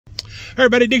Hey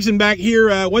everybody, Dixon back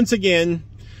here once again.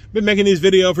 Been making these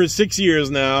videos for 6 years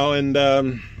now,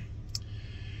 and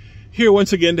here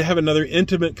once again to have another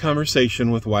intimate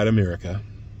conversation with white America.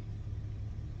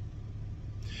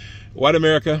 White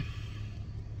America,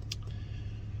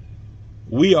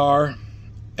 we are,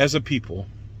 as a people,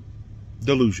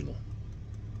 delusional.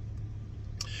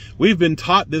 We've been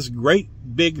taught this great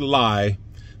big lie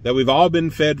that we've all been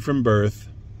fed from birth,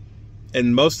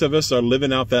 and most of us are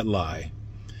living out that lie.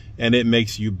 And it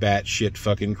makes you batshit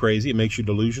fucking crazy. It makes you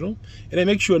delusional. And it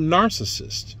makes you a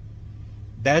narcissist.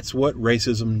 That's what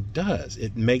racism does.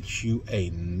 It makes you a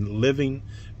living,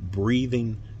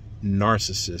 breathing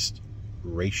narcissist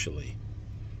racially.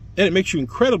 And it makes you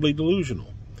incredibly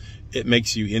delusional. It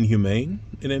makes you inhumane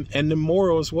and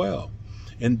immoral as well.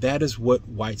 And that is what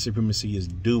white supremacy is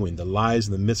doing. The lies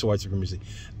and the myths of white supremacy.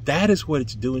 That is what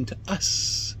it's doing to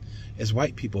us as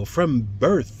white people. From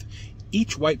birth,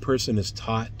 each white person is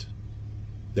taught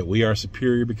that we are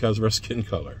superior because of our skin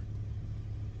color.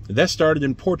 And that started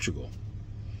in Portugal.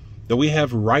 That we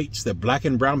have rights that black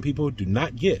and brown people do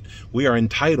not get. We are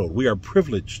entitled. We are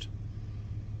privileged.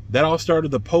 That all started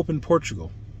with the Pope in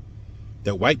Portugal.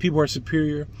 That white people are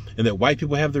superior and that white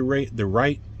people have the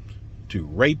right to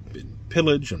rape and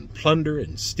pillage and plunder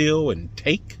and steal and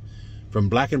take from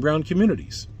black and brown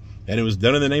communities. And it was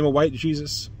done in the name of white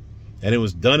Jesus. And it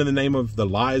was done in the name of the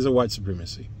lies of white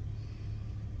supremacy.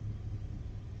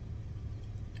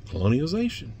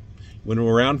 Colonialization. Went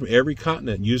around from every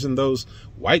continent using those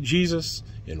white Jesus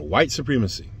and white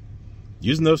supremacy.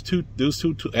 Using those two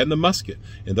and the musket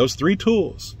and those three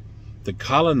tools to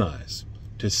colonize,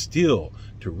 to steal,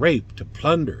 to rape, to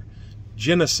plunder,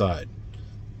 genocide,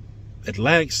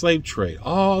 Atlantic slave trade,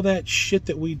 all that shit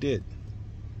that we did.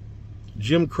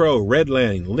 Jim Crow,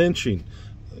 redlining, lynching,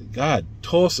 God,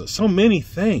 Tulsa, so many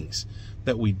things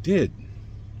that we did,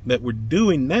 that we're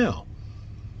doing now.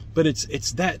 But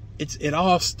it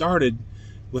all started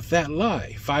with that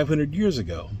lie 500 years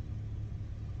ago.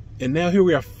 And now here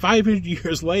we are 500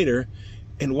 years later,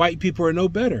 and white people are no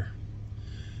better.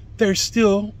 They're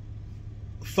still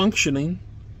functioning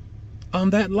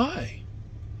on that lie.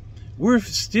 We're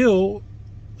still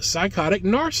psychotic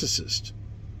narcissists.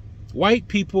 White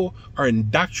people are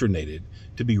indoctrinated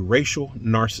to be racial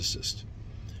narcissists.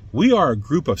 We are a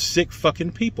group of sick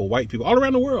fucking people, white people, all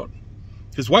around the world.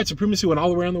 Because white supremacy went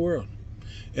all around the world.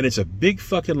 And it's a big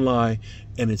fucking lie,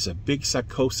 and it's a big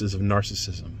psychosis of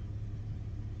narcissism.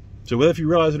 So whether if you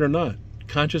realize it or not,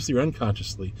 consciously or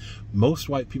unconsciously, most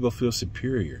white people feel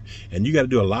superior. And you got to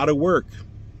do a lot of work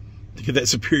to get that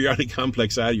superiority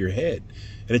complex out of your head.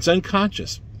 And it's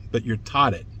unconscious, but you're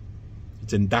taught it.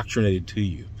 It's indoctrinated to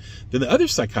you. Then the other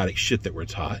psychotic shit that we're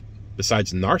taught,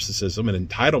 besides narcissism and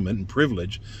entitlement and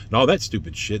privilege and all that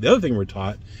stupid shit, the other thing we're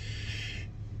taught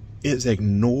is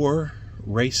ignore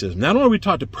racism. Not only are we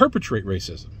taught to perpetrate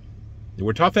racism,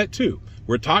 we're taught that too.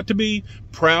 We're taught to be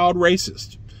proud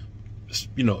racist.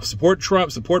 You know, support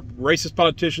Trump, support racist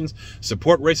politicians,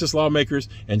 support racist lawmakers,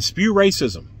 and spew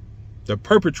racism. The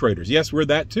perpetrators. Yes, we're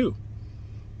that too.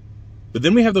 But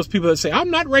then we have those people that say, I'm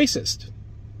not racist.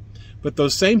 But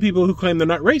those same people who claim they're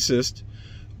not racist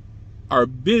are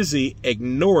busy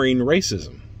ignoring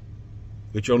racism,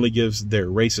 which only gives their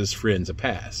racist friends a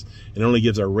pass. It only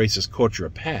gives our racist culture a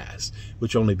pass,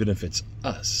 which only benefits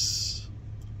us,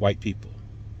 white people.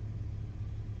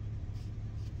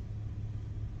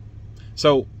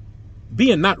 So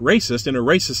being not racist in a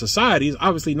racist society is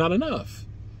obviously not enough,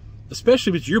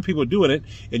 especially if it's your people doing it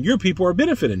and your people are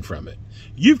benefiting from it.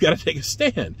 You've got to take a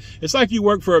stand. It's like you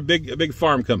work for a big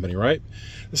farm company, right?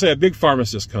 Let's say a big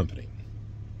pharmacist company.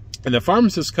 And the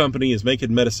pharmacist company is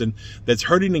making medicine that's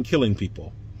hurting and killing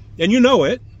people. And you know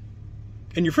it.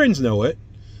 And your friends know it.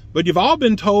 But you've all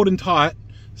been told and taught,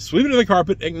 sweep it under the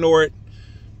carpet, ignore it.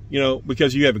 You know,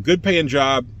 because you have a good paying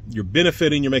job. You're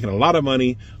benefiting. You're making a lot of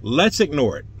money. Let's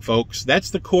ignore it, folks. That's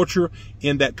the culture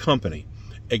in that company.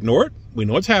 Ignore it. We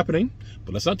know it's happening.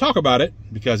 But let's not talk about it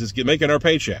because it's making our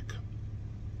paycheck.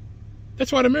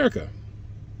 That's white America.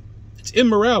 It's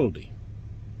immorality.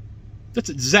 That's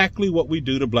exactly what we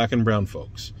do to black and brown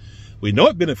folks. We know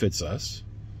it benefits us,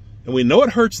 and we know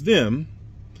it hurts them,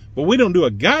 but we don't do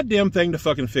a goddamn thing to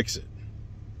fucking fix it.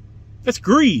 That's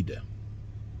greed.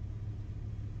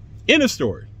 End of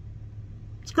story.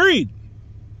 It's greed.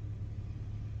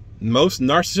 Most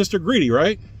narcissists are greedy,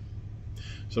 right?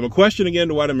 So I'm a question again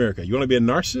to white America. You want to be a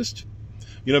narcissist?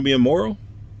 You want to be immoral?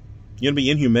 You want to be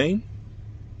inhumane?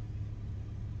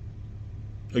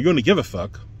 Or you want to give a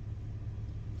fuck?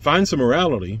 Find some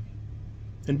morality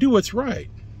and do what's right.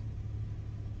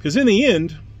 Because in the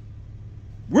end,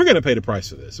 We're going to pay the price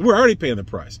for this. We're already paying the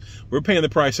price. We're paying the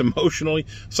price emotionally,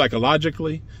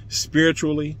 psychologically,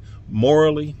 spiritually,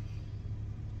 morally.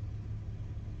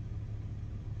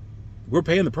 We're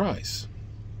paying the price.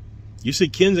 You see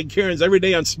Kens and Karens every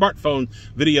day on smartphone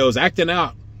videos acting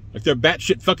out like they're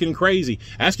batshit fucking crazy,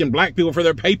 asking black people for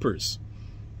their papers.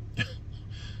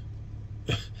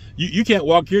 You can't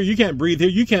walk here. You can't breathe here.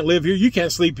 You can't live here. You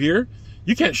can't sleep here.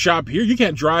 You can't shop here. You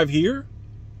can't drive here.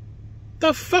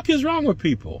 The fuck is wrong with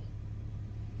people?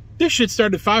 This shit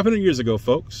started 500 years ago,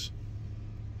 folks.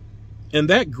 And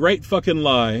that great fucking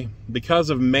lie, because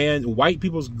of white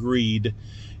people's greed,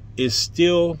 is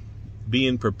still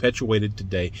being perpetuated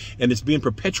today. And it's being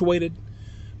perpetuated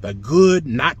by good,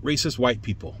 not racist white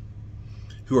people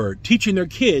who are teaching their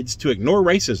kids to ignore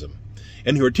racism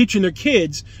and who are teaching their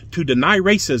kids to deny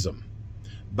racism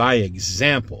by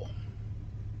example.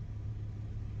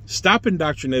 Stop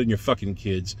indoctrinating your fucking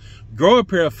kids. Grow a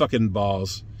pair of fucking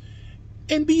balls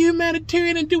and be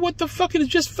humanitarian and do what the fuck is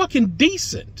just fucking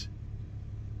decent.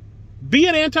 Be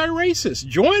an anti-racist.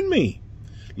 Join me.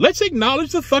 Let's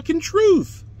acknowledge the fucking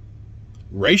truth.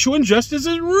 Racial injustice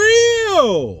is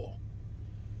real.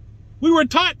 We were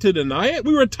taught to deny it.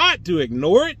 We were taught to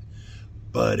ignore it.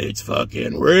 But it's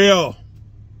fucking real.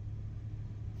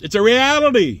 It's a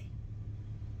reality.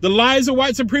 The lies of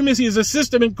white supremacy is a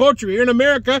system and culture here in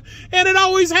America, and it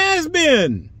always has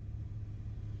been.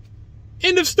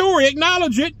 End of story.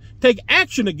 Acknowledge it, take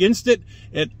action against it,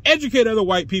 and educate other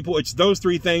white people. It's those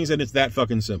three things, and it's that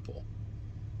fucking simple.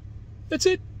 That's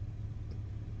it.